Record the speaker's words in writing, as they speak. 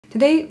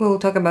Today we will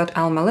talk about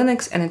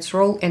AlmaLinux and its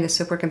role in the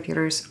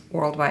supercomputers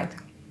worldwide.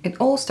 It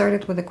all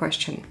started with a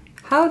question: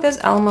 how does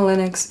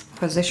AlmaLinux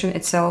position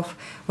itself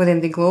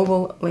within the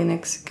global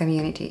Linux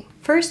community?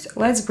 First,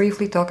 let's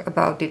briefly talk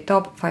about the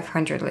top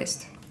 500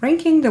 list,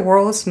 ranking the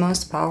world's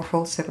most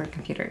powerful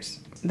supercomputers.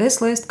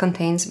 This list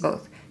contains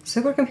both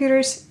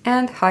supercomputers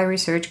and high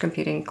research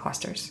computing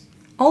clusters,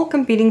 all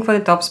competing for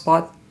the top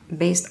spot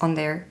based on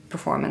their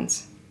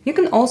performance. You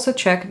can also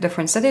check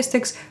different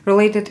statistics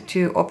related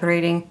to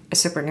operating a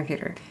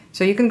supercomputer.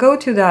 So you can go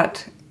to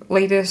that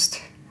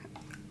latest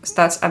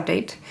stats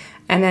update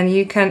and then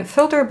you can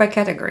filter by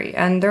category.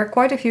 And there are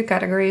quite a few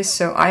categories,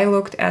 so I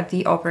looked at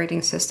the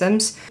operating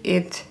systems.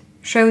 It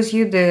shows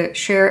you the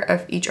share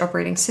of each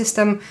operating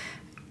system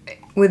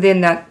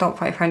within that top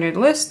 500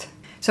 list.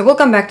 So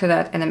we'll come back to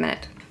that in a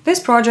minute.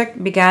 This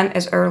project began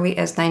as early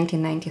as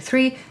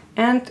 1993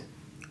 and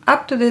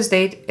up to this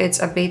date it's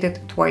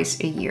updated twice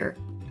a year.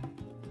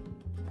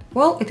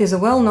 Well, it is a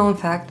well-known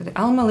fact that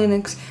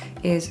AlmaLinux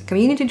is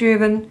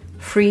community-driven,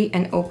 free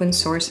and open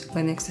source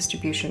Linux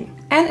distribution.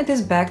 And it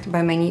is backed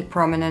by many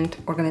prominent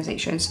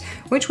organizations,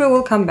 which we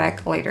will come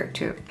back later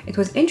to. It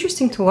was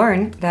interesting to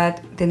learn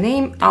that the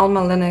name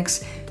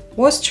AlmaLinux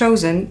was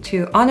chosen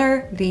to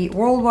honor the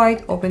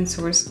worldwide open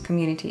source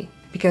community,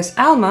 because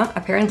Alma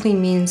apparently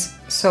means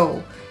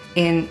soul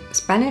in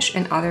Spanish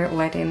and other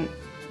Latin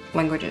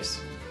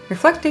languages,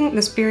 reflecting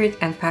the spirit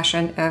and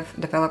passion of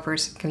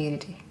developers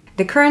community.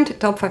 The current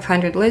top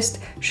 500 list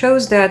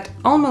shows that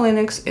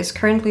AlmaLinux is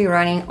currently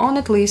running on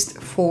at least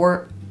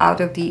 4 out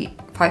of the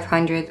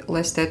 500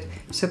 listed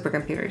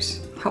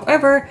supercomputers.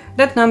 However,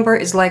 that number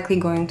is likely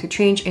going to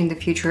change in the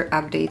future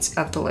updates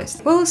of the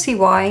list. We'll see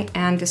why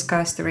and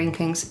discuss the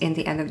rankings in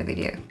the end of the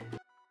video.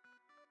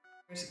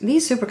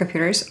 These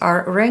supercomputers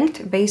are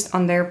ranked based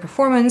on their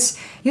performance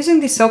using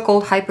the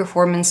so-called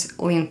high-performance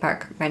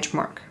LeanPack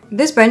benchmark.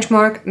 This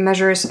benchmark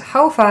measures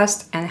how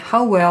fast and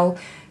how well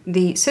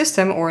the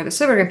system or the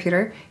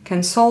supercomputer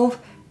can solve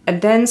a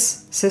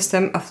dense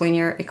system of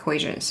linear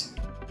equations.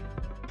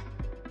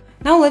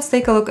 Now let's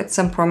take a look at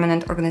some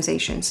prominent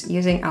organizations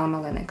using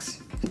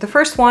AlmaLinux. The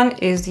first one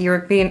is the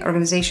European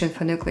Organization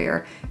for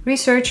Nuclear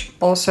Research,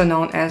 also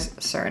known as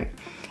CERN,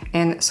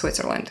 in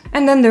Switzerland.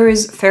 And then there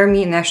is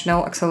Fermi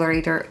National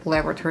Accelerator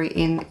Laboratory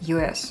in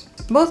US.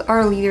 Both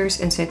are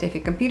leaders in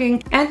scientific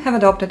computing and have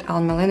adopted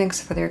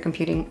AlmaLinux for their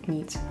computing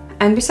needs.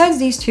 And besides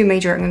these two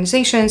major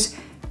organizations,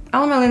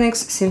 AlmaLinux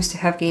seems to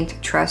have gained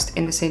trust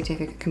in the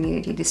scientific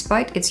community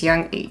despite its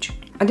young age.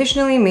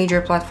 Additionally,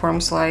 major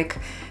platforms like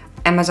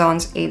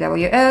Amazon's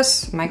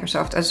AWS,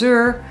 Microsoft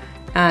Azure,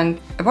 and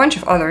a bunch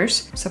of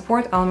others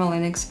support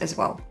AlmaLinux as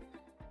well.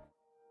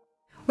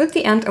 With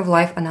the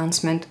end-of-life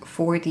announcement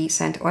for the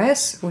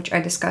CentOS, which I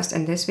discussed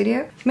in this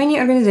video, many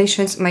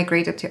organizations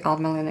migrated to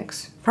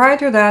AlmaLinux. Prior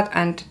to that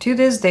and to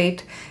this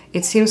date,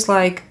 it seems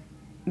like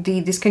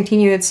the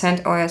discontinued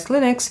CentOS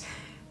Linux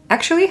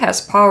actually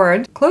has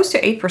powered close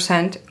to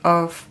 8%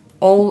 of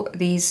all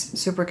these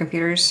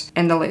supercomputers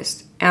in the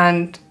list.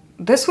 And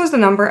this was the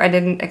number I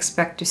didn't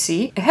expect to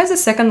see. It has the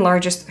second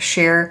largest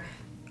share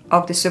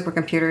of the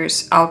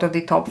supercomputers out of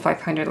the top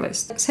 500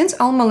 list. Since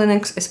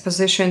AlmaLinux is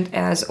positioned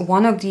as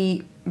one of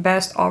the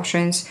best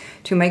options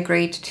to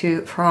migrate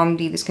to from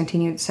the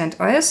discontinued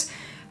CentOS,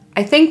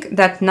 I think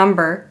that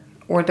number,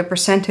 or the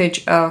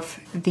percentage of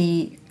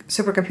the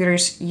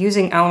supercomputers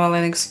using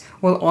AlmaLinux,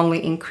 will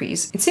only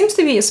increase. It seems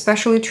to be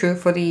especially true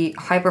for the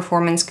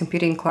high-performance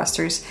computing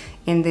clusters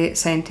in the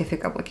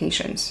scientific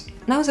applications.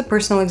 Now, as a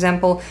personal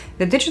example,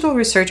 the Digital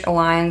Research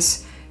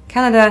Alliance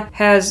Canada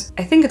has,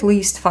 I think, at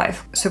least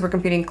 5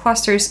 supercomputing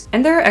clusters,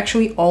 and they're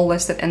actually all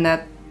listed in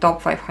that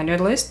top 500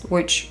 list,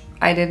 which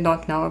I did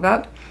not know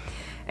about.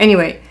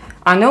 Anyway,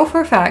 I know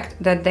for a fact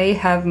that they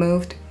have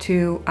moved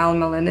to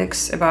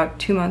AlmaLinux about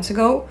 2 months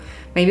ago,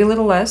 maybe a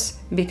little less,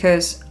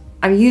 because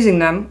I'm using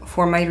them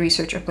for my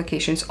research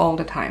applications all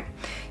the time.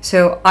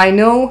 So I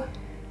know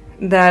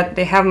that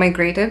they have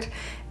migrated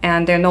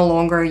and they're no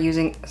longer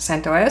using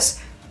CentOS,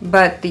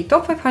 but the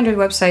top 500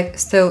 website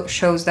still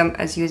shows them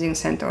as using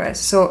CentOS.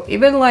 So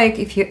even like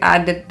if you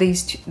added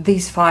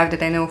these 5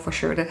 that I know for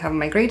sure that have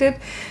migrated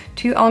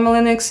to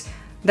AlmaLinux,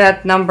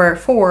 that number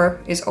 4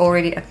 is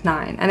already at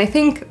 9. And I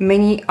think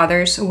many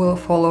others will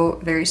follow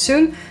very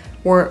soon,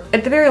 or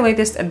at the very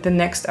latest at the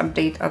next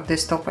update of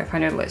this top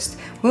 500 list.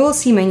 We will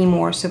see many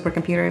more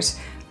supercomputers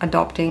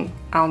adopting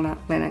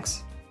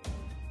AlmaLinux.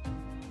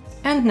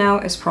 And now,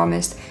 as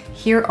promised,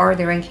 here are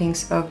the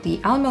rankings of the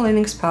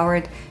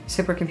AlmaLinux-powered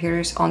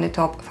supercomputers on the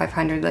top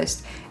 500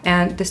 list.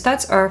 And the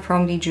stats are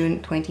from the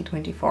June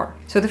 2024.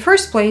 So the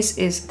first place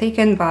is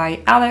taken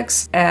by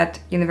Alex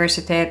at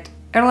Universität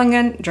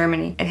Erlangen,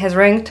 Germany. It has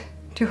ranked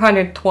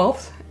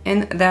 212th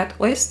in that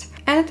list,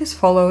 and it is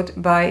followed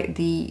by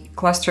the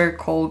cluster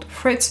called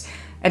Fritz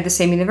at the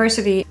same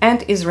university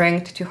and is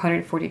ranked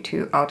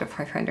 242 out of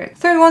 500.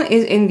 Third one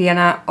is in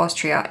Vienna,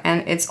 Austria,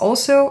 and it's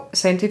also a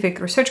scientific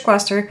research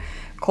cluster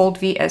called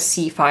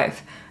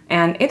VSC5,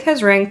 and it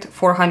has ranked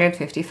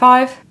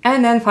 455.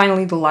 And then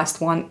finally the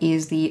last one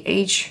is the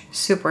H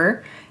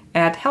Super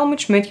at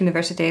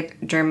Universität,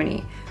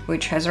 Germany,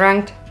 which has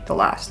ranked the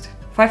last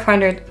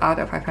 500 out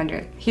of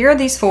 500. Here are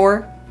these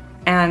 4,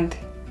 and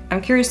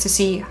I'm curious to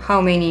see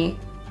how many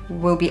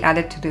will be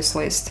added to this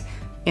list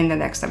in the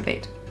next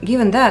update.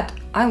 Given that,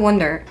 I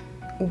wonder,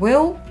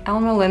 will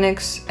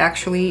AlmaLinux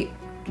actually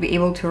be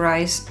able to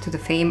rise to the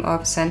fame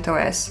of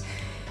CentOS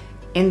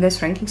in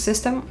this ranking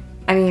system?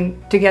 I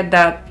mean, to get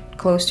that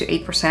close to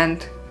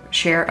 8%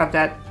 share of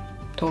that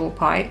total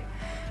pie.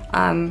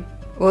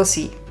 We'll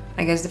see.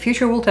 I guess the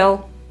future will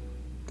tell.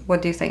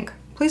 What do you think?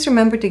 Please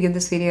remember to give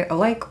this video a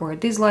like or a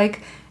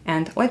dislike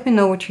and let me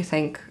know what you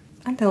think.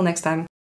 Until next time.